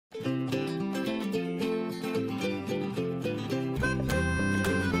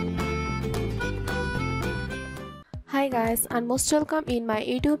guys, and most welcome in my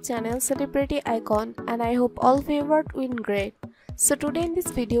YouTube channel Celebrity Icon, and I hope all of you are doing great. So today in this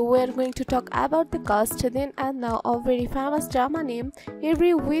video we are going to talk about the cast then and now of very famous drama name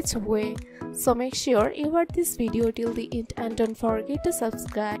Every Which Way. So make sure you watch this video till the end and don't forget to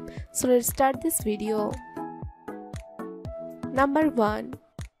subscribe. So let's start this video. Number 1.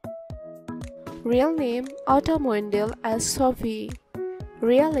 Real name Autumn Wendell as Sophie.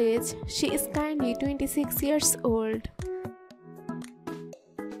 Real age, she is currently 26 years old.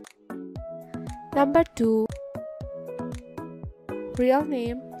 Number 2. Real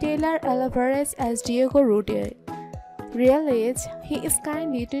name Taylor Alvarez as Diego Rude. Real age, he is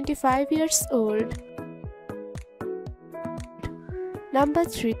currently 25 years old. Number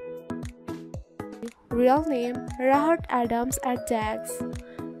 3. Real name Rahat Adams as Jax.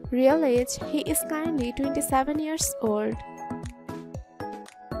 Real age, he is currently 27 years old.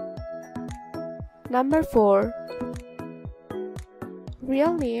 Number 4.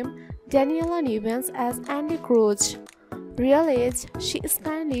 Real name Daniela Nivens as Andy Cruz. Real age, she is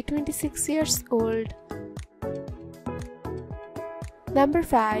currently 26 years old. Number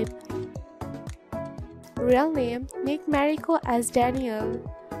 5. Real name Nick Marico as Daniel.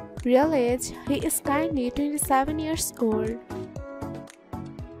 Real age, he is currently 27 years old.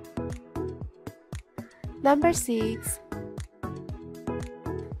 Number 6.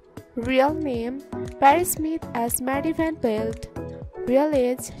 Real name Paris Smith as Maddie Van Pelt. Real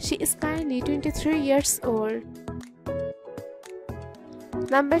age, she is currently 23 years old.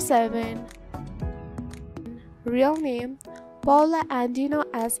 Number 7. Real name Paula Andino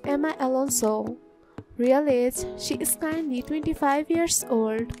as Emma Alonso. Real age, she is currently 25 years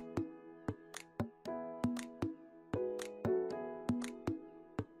old.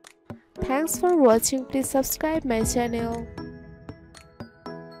 Thanks for watching. Please subscribe my channel.